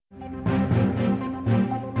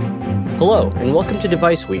Hello, and welcome to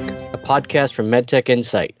Device Week, a podcast from MedTech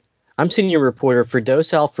Insight. I'm senior reporter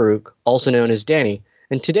Firdaus Al-Farouk, also known as Danny,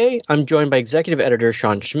 and today I'm joined by executive editor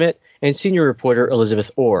Sean Schmidt and senior reporter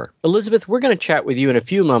Elizabeth Orr. Elizabeth, we're going to chat with you in a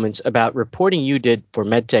few moments about reporting you did for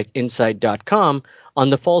MedTechInsight.com on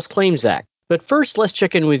the False Claims Act. But first, let's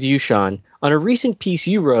check in with you, Sean, on a recent piece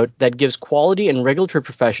you wrote that gives quality and regulatory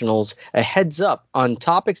professionals a heads up on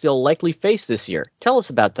topics they'll likely face this year. Tell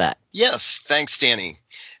us about that. Yes, thanks, Danny.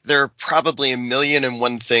 There are probably a million and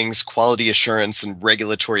one things quality assurance and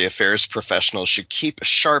regulatory affairs professionals should keep a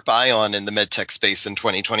sharp eye on in the medtech space in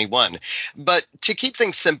 2021. But to keep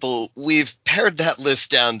things simple, we've pared that list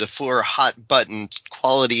down to 4 hot-button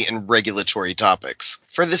quality and regulatory topics.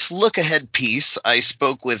 For this look-ahead piece, I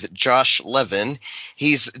spoke with Josh Levin.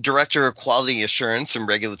 He's Director of Quality Assurance and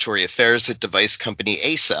Regulatory Affairs at device company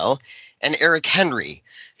Acell, and Eric Henry,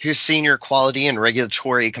 who's Senior Quality and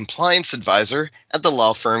Regulatory Compliance Advisor at the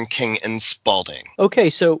law firm King & Spalding. Okay,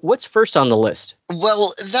 so what's first on the list?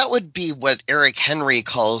 Well, that would be what Eric Henry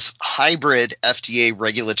calls hybrid FDA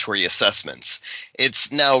regulatory assessments.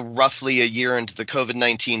 It's now roughly a year into the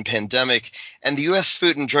COVID-19 pandemic, and the U.S.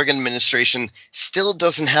 Food and Drug Administration still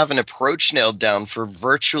doesn't have an approach nailed down for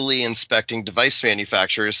virtually inspecting device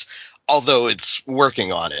manufacturers, although it's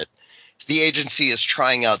working on it. The agency is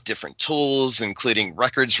trying out different tools, including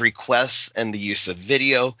records requests and the use of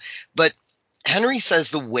video, but Henry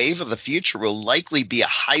says the wave of the future will likely be a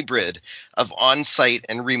hybrid of on-site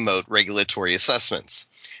and remote regulatory assessments.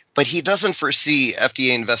 But he doesn't foresee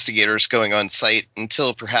FDA investigators going on site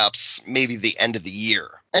until perhaps maybe the end of the year.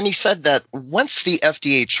 And he said that once the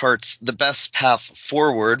FDA charts the best path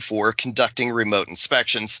forward for conducting remote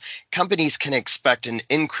inspections, companies can expect an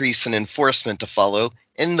increase in enforcement to follow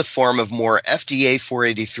in the form of more FDA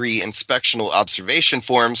 483 inspectional observation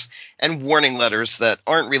forms and warning letters that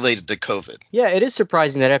aren't related to COVID. Yeah, it is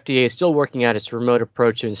surprising that FDA is still working out its remote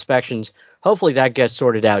approach to inspections. Hopefully that gets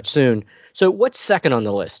sorted out soon. So what's second on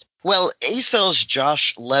the list? Well, Acell's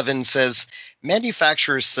Josh Levin says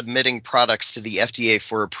manufacturers submitting products to the FDA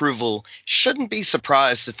for approval shouldn't be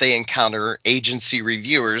surprised if they encounter agency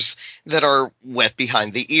reviewers that are wet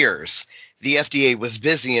behind the ears. The FDA was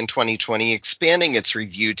busy in 2020 expanding its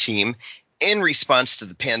review team in response to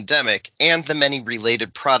the pandemic and the many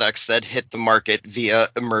related products that hit the market via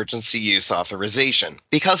emergency use authorization.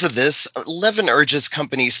 Because of this, Levin urges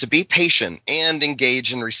companies to be patient and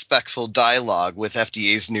engage in respectful dialogue with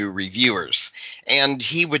FDA's new reviewers. And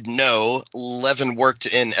he would know Levin worked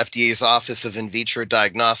in FDA's Office of In Vitro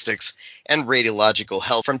Diagnostics and Radiological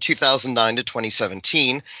Health from 2009 to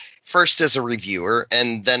 2017, first as a reviewer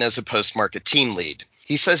and then as a post-market team lead.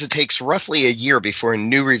 He says it takes roughly a year before a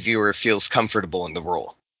new reviewer feels comfortable in the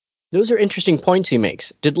role. Those are interesting points he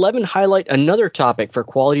makes. Did Levin highlight another topic for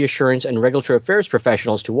quality assurance and regulatory affairs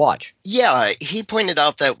professionals to watch? Yeah, he pointed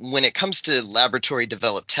out that when it comes to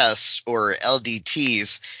laboratory-developed tests, or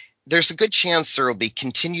LDTs, there's a good chance there will be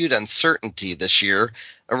continued uncertainty this year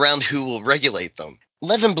around who will regulate them.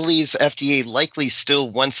 Levin believes FDA likely still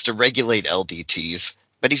wants to regulate LDTs,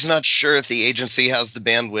 but he's not sure if the agency has the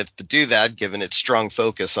bandwidth to do that given its strong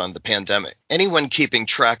focus on the pandemic. Anyone keeping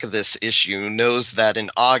track of this issue knows that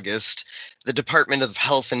in August, the Department of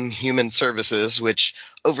Health and Human Services, which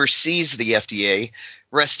oversees the FDA,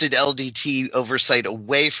 wrested LDT oversight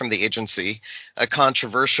away from the agency, a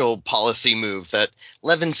controversial policy move that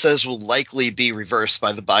Levin says will likely be reversed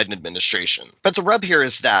by the Biden administration. But the rub here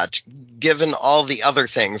is that, given all the other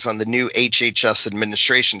things on the new HHS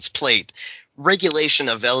administration's plate, regulation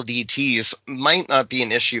of LDTs might not be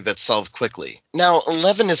an issue that's solved quickly. Now,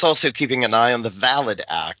 Levin is also keeping an eye on the VALID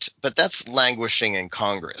Act, but that's languishing in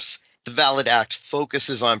Congress. The VALID Act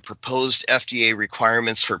focuses on proposed FDA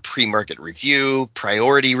requirements for pre-market review,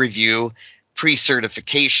 priority review,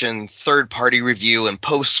 pre-certification, third-party review, and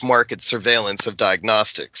post-market surveillance of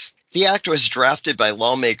diagnostics. The act was drafted by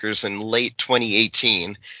lawmakers in late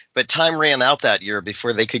 2018, but time ran out that year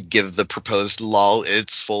before they could give the proposed law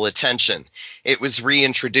its full attention. It was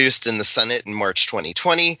reintroduced in the Senate in March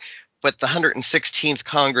 2020, but the 116th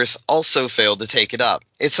Congress also failed to take it up.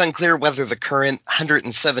 It's unclear whether the current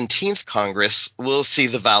 117th Congress will see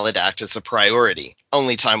the VALID Act as a priority.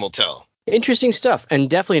 Only time will tell. Interesting stuff, and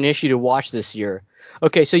definitely an issue to watch this year.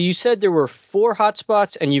 Okay, so you said there were 4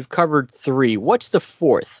 hotspots, and you've covered 3. What's the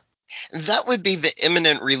 4th? That would be the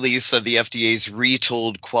imminent release of the FDA's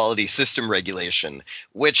retooled quality system regulation,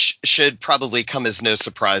 which should probably come as no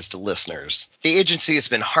surprise to listeners. The agency has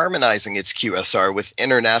been harmonizing its QSR with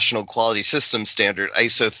International Quality System Standard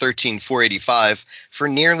ISO 13485 for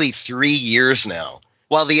nearly 3 years now.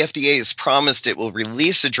 While the FDA has promised it will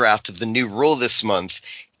release a draft of the new rule this month,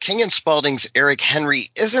 King & Spalding's Eric Henry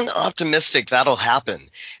isn't optimistic that'll happen.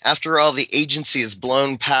 After all, the agency has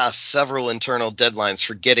blown past several internal deadlines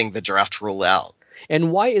for getting the draft rule out.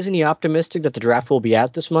 And why isn't he optimistic that the draft will be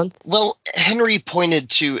out this month? Well, Henry pointed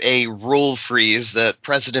to a rule freeze that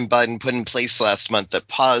President Biden put in place last month that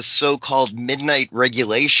paused so-called midnight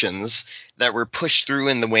regulations that were pushed through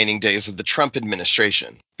in the waning days of the Trump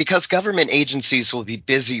administration. Because government agencies will be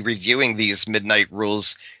busy reviewing these midnight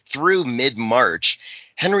rules through mid-March,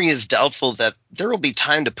 Henry is doubtful that there will be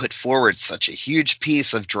time to put forward such a huge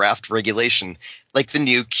piece of draft regulation like the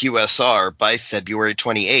new QSR by February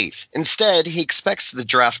 28th. Instead, he expects the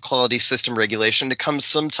draft quality system regulation to come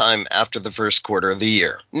sometime after the first quarter of the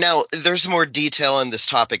year. Now, there's more detail on this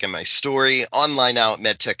topic in my story, online now at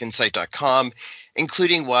medtechinsight.com,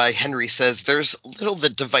 including why Henry says there's little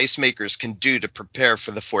that device makers can do to prepare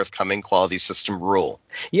for the forthcoming quality system rule.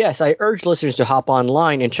 Yes, I urge listeners to hop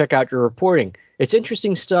online and check out your reporting. It's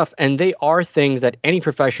interesting stuff, and they are things that any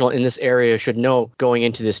professional in this area should know going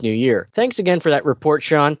into this new year. Thanks again for that report,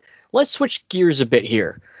 Sean. Let's switch gears a bit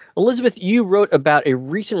here. Elizabeth, you wrote about a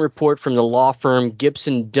recent report from the law firm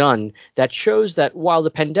Gibson Dunn that shows that while the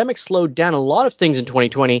pandemic slowed down a lot of things in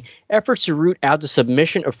 2020, efforts to root out the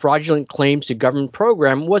submission of fraudulent claims to government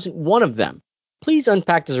program wasn't one of them. Please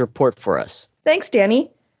unpack this report for us. Thanks, Danny.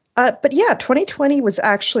 But yeah, 2020 was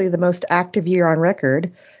actually the most active year on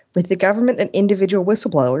record, with the government and individual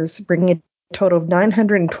whistleblowers bringing a total of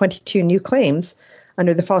 922 new claims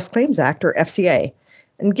under the False Claims Act, or FCA.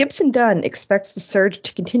 And Gibson Dunn expects the surge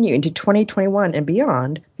to continue into 2021 and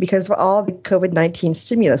beyond because of all the COVID-19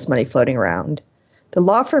 stimulus money floating around. The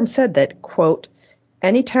law firm said that, quote,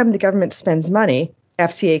 anytime the government spends money,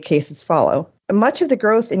 FCA cases follow. Much of the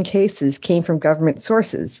growth in cases came from government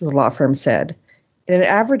sources, the law firm said. In an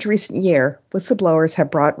average recent year, whistleblowers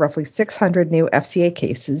have brought roughly 600 new FCA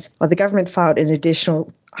cases, while the government filed an additional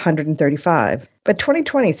 135. But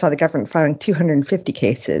 2020 saw the government filing 250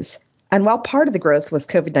 cases. And while part of the growth was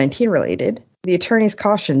COVID-19 related, the attorneys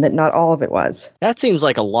cautioned that not all of it was. That seems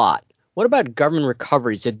like a lot. What about government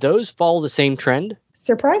recoveries? Did those follow the same trend?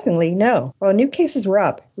 Surprisingly, no. While new cases were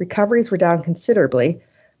up, recoveries were down considerably,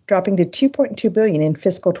 dropping to $2.2 billion in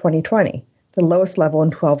fiscal 2020, the lowest level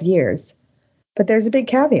in 12 years. But there's a big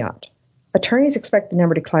caveat. Attorneys expect the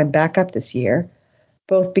number to climb back up this year,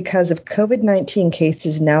 both because of COVID-19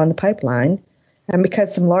 cases now in the pipeline and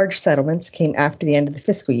because some large settlements came after the end of the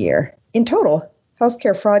fiscal year. In total,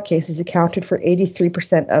 healthcare fraud cases accounted for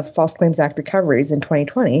 83% of False Claims Act recoveries in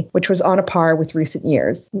 2020, which was on a par with recent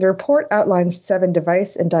years. The report outlines 7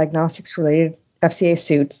 device and diagnostics-related FCA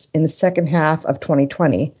suits in the second half of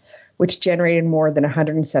 2020, which generated more than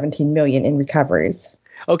 $117 million in recoveries.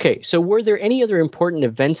 Okay, so were there any other important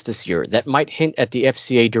events this year that might hint at the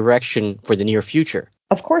FCA direction for the near future?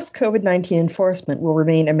 Of course, COVID-19 enforcement will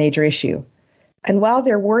remain a major issue. And while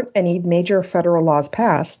there weren't any major federal laws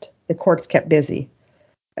passed, the courts kept busy.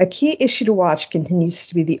 A key issue to watch continues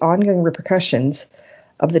to be the ongoing repercussions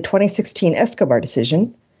of the 2016 Escobar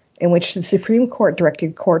decision, in which the Supreme Court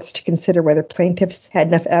directed courts to consider whether plaintiffs had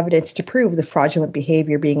enough evidence to prove the fraudulent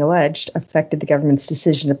behavior being alleged affected the government's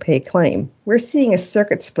decision to pay a claim. We're seeing a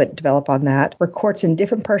circuit split develop on that, where courts in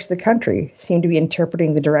different parts of the country seem to be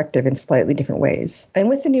interpreting the directive in slightly different ways. And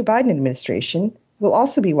with the new Biden administration, we'll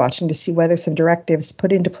also be watching to see whether some directives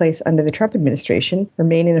put into place under the Trump administration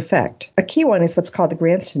remain in effect. A key one is what's called the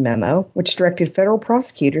Granston Memo, which directed federal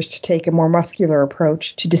prosecutors to take a more muscular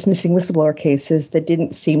approach to dismissing whistleblower cases that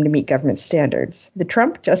didn't seem to meet government standards. The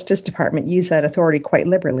Trump Justice Department used that authority quite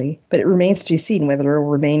liberally, but it remains to be seen whether it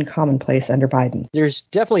will remain commonplace under Biden. There's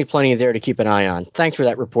definitely plenty there to keep an eye on. Thanks for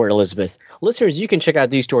that report, Elizabeth. Listeners, you can check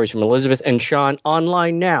out these stories from Elizabeth and Sean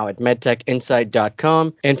online now at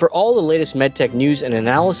medtechinsight.com. And for all the latest MedTech news and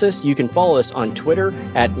analysis, you can follow us on Twitter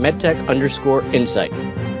at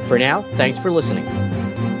medtech_insight. For now, thanks for listening.